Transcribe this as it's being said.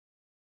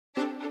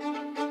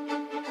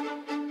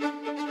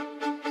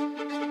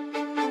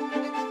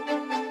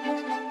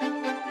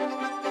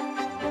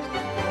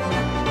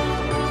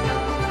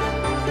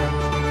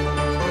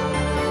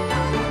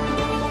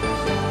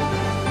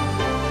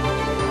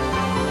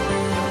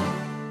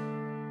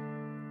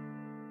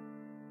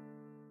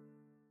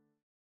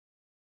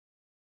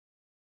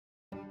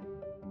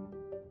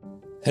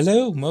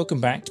Hello and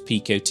welcome back to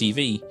PECO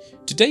TV.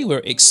 Today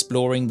we're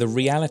exploring the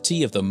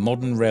reality of the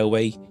modern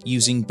railway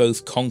using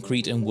both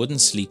concrete and wooden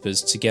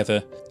sleepers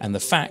together, and the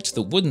fact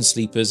that wooden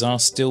sleepers are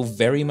still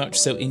very much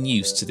so in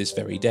use to this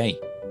very day.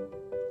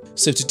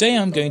 So today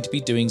I'm going to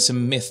be doing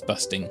some myth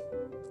busting.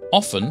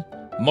 Often,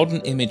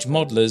 modern image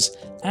modelers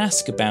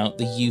ask about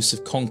the use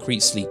of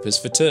concrete sleepers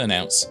for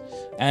turnouts,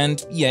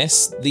 and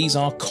yes, these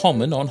are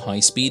common on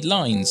high-speed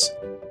lines.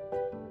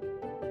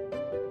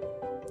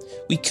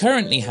 We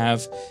currently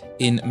have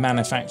in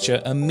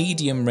manufacture a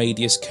medium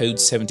radius code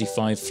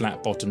 75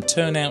 flat bottom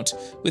turnout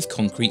with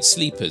concrete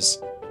sleepers.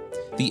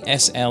 The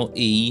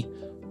SLE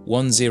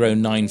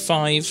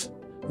 1095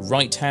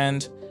 right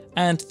hand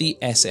and the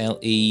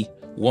SLE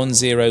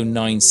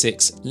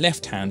 1096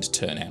 left hand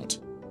turnout.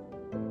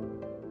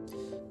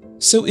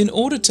 So in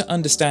order to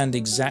understand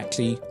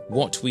exactly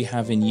what we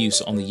have in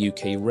use on the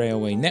UK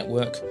railway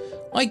network,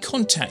 I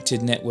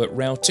contacted Network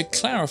Rail to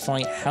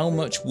clarify how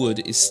much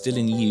wood is still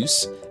in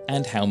use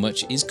and how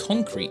much is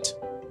concrete.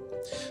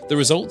 The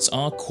results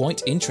are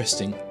quite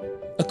interesting.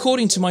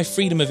 According to my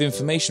Freedom of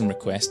Information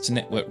request to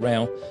Network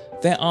Rail,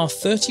 there are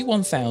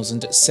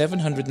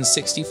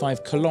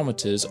 31,765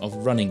 kilometres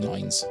of running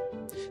lines.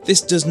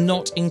 This does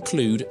not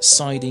include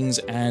sidings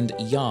and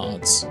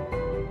yards.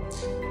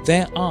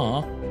 There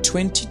are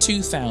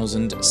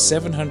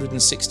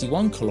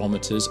 22,761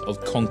 kilometres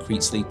of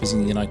concrete sleepers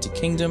in the United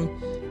Kingdom,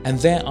 and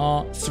there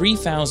are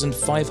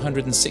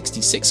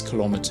 3,566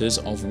 kilometres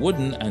of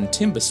wooden and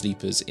timber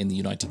sleepers in the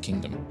United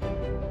Kingdom.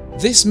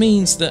 This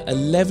means that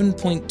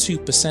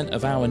 11.2%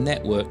 of our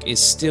network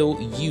is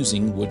still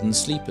using wooden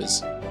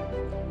sleepers.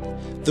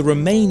 The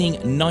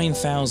remaining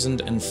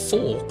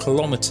 9,004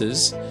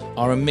 kilometres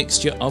are a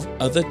mixture of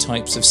other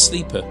types of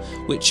sleeper,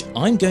 which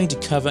I'm going to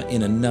cover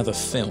in another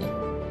film.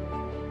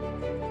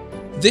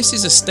 This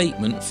is a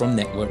statement from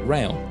Network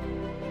Rail.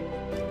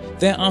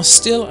 There are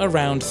still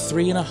around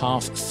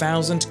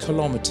 3,500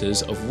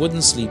 kilometres of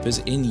wooden sleepers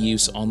in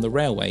use on the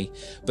railway,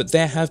 but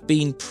there have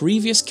been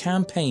previous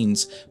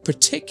campaigns,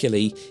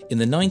 particularly in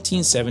the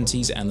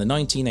 1970s and the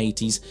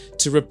 1980s,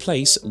 to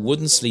replace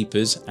wooden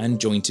sleepers and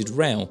jointed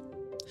rail.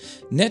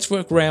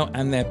 Network Rail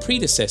and their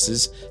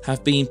predecessors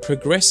have been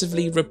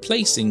progressively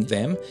replacing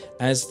them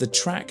as the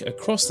track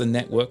across the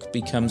network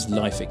becomes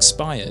life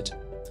expired.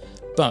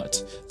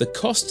 But the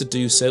cost to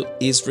do so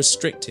is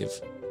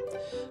restrictive.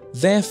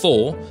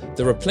 Therefore,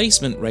 the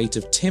replacement rate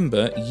of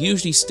timber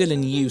usually still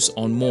in use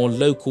on more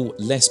local,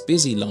 less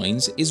busy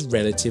lines is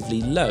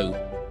relatively low.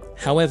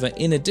 However,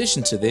 in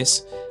addition to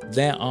this,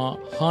 there are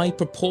high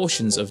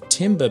proportions of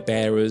timber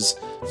bearers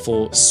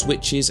for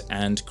switches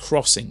and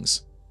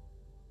crossings.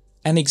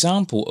 An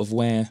example of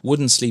where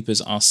wooden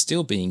sleepers are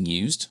still being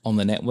used on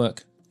the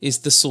network is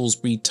the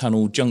Salisbury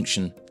Tunnel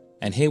junction,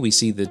 and here we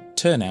see the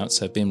turnouts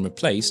have been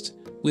replaced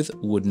with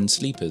wooden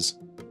sleepers.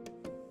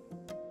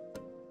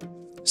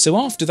 So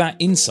after that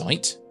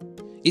insight,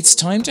 it's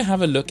time to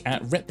have a look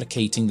at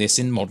replicating this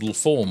in model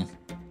form.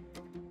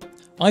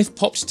 I've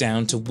popped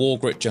down to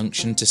Walgett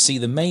Junction to see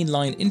the main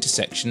line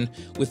intersection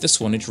with the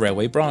Swanage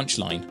Railway branch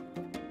line.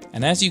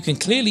 And as you can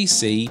clearly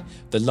see,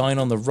 the line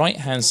on the right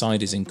hand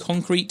side is in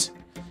concrete,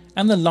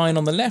 and the line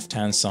on the left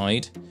hand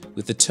side,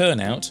 with the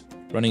turnout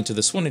running to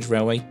the Swanage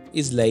Railway,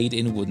 is laid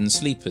in wooden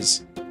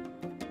sleepers.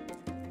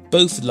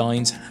 Both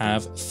lines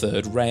have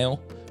third rail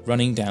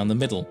running down the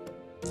middle,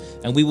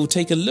 and we will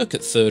take a look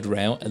at third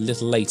rail a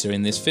little later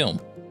in this film.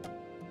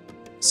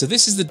 So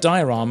this is the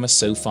diorama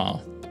so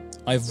far.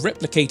 I've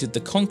replicated the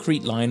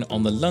concrete line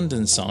on the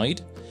London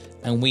side,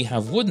 and we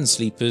have wooden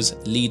sleepers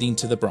leading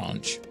to the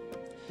branch,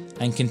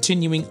 and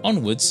continuing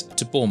onwards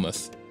to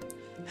Bournemouth.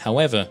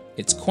 However,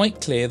 it's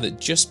quite clear that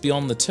just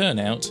beyond the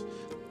turnout,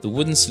 the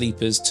wooden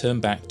sleepers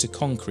turn back to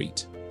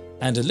concrete,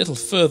 and a little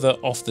further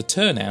off the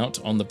turnout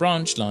on the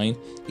branch line,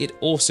 it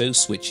also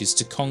switches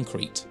to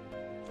concrete.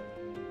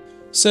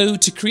 So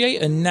to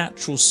create a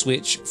natural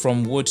switch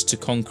from wood to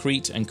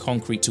concrete and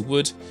concrete to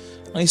wood,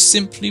 I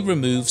simply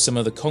remove some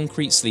of the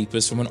concrete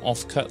sleepers from an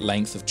off-cut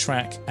length of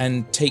track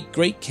and take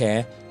great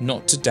care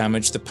not to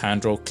damage the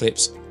pandrol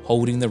clips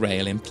holding the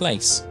rail in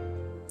place.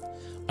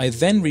 I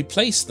then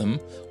replace them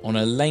on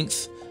a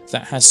length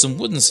that has some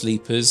wooden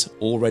sleepers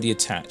already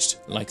attached,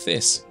 like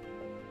this.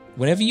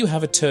 Whenever you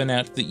have a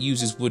turnout that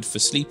uses wood for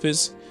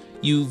sleepers,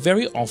 you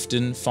very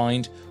often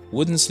find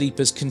wooden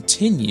sleepers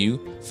continue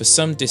for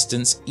some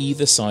distance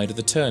either side of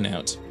the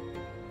turnout.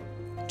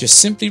 Just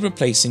simply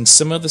replacing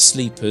some of the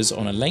sleepers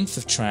on a length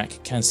of track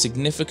can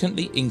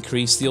significantly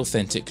increase the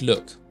authentic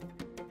look.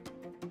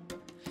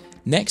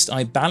 Next,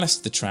 I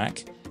ballast the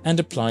track and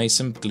apply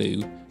some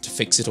glue to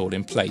fix it all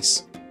in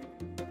place.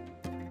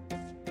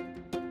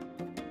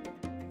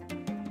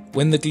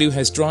 When the glue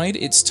has dried,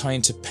 it's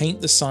time to paint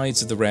the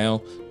sides of the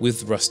rail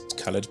with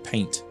rust-coloured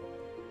paint.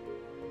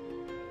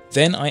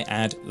 Then I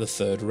add the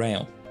third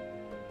rail.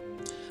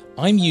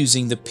 I'm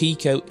using the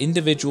PECO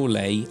individual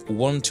lay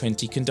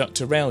 120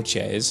 conductor rail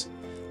chairs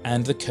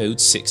and the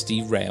code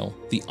 60 rail,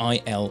 the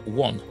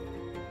IL1.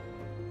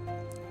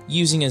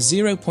 Using a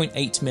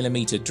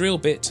 0.8mm drill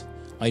bit,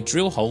 I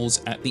drill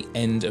holes at the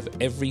end of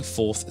every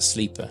fourth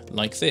sleeper,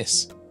 like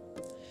this.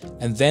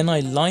 And then I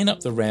line up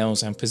the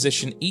rails and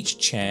position each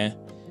chair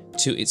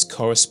to its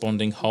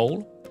corresponding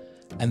hole,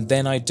 and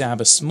then I dab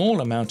a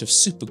small amount of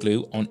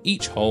superglue on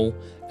each hole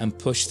and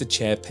push the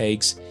chair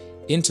pegs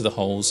into the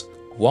holes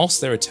whilst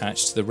they're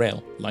attached to the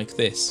rail, like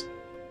this.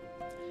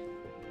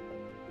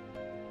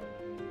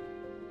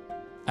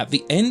 At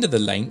the end of the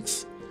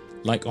length,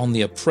 like on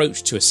the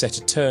approach to a set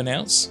of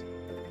turnouts,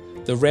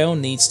 the rail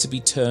needs to be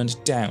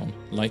turned down,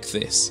 like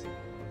this.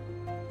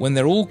 When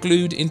they're all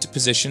glued into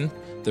position,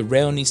 the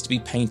rail needs to be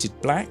painted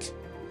black,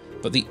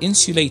 but the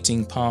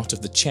insulating part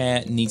of the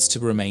chair needs to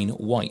remain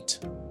white.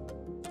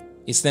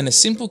 It's then a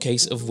simple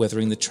case of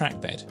weathering the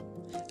track bed,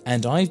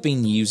 and I've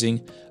been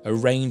using a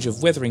range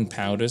of weathering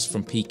powders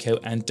from PECO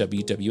and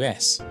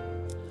WWS.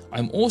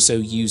 I'm also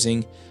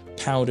using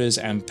powders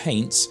and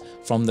paints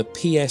from the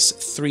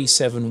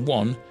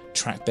PS371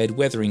 trackbed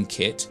weathering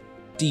kit,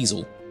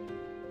 Diesel.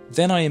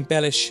 Then I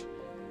embellish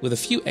with a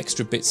few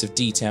extra bits of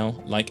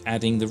detail, like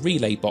adding the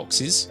relay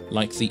boxes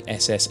like the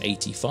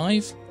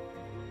SS85.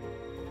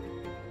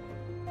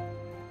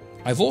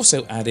 I've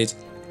also added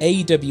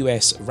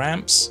AWS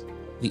ramps,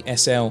 the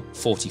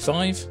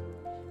SL45,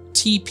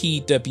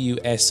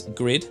 TPWS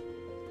grid,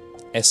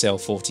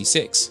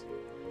 SL46,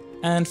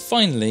 and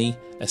finally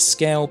a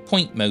scale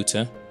point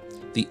motor,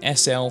 the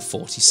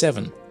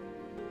SL47.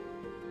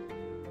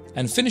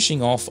 And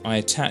finishing off, I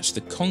attach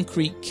the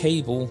concrete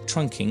cable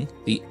trunking,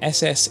 the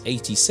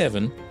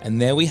SS87,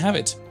 and there we have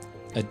it,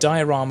 a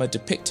diorama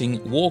depicting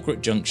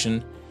Wargrit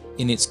Junction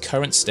in its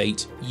current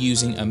state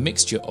using a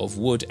mixture of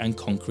wood and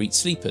concrete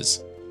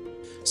sleepers.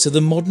 So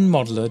the modern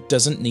modeller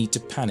doesn't need to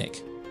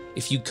panic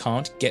if you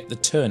can't get the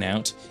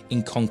turnout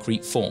in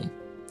concrete form.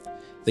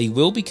 They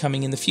will be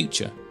coming in the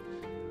future,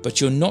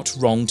 but you're not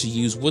wrong to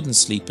use wooden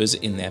sleepers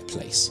in their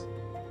place.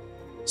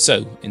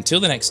 So until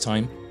the next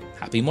time,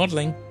 happy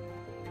modelling!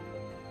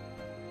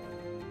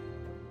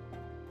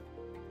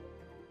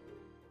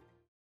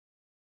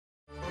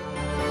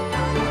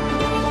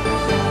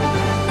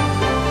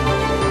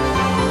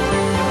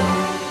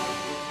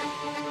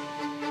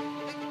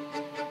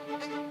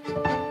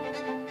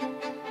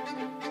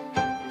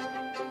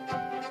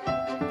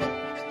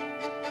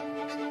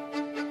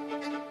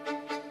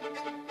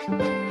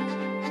 Thank you.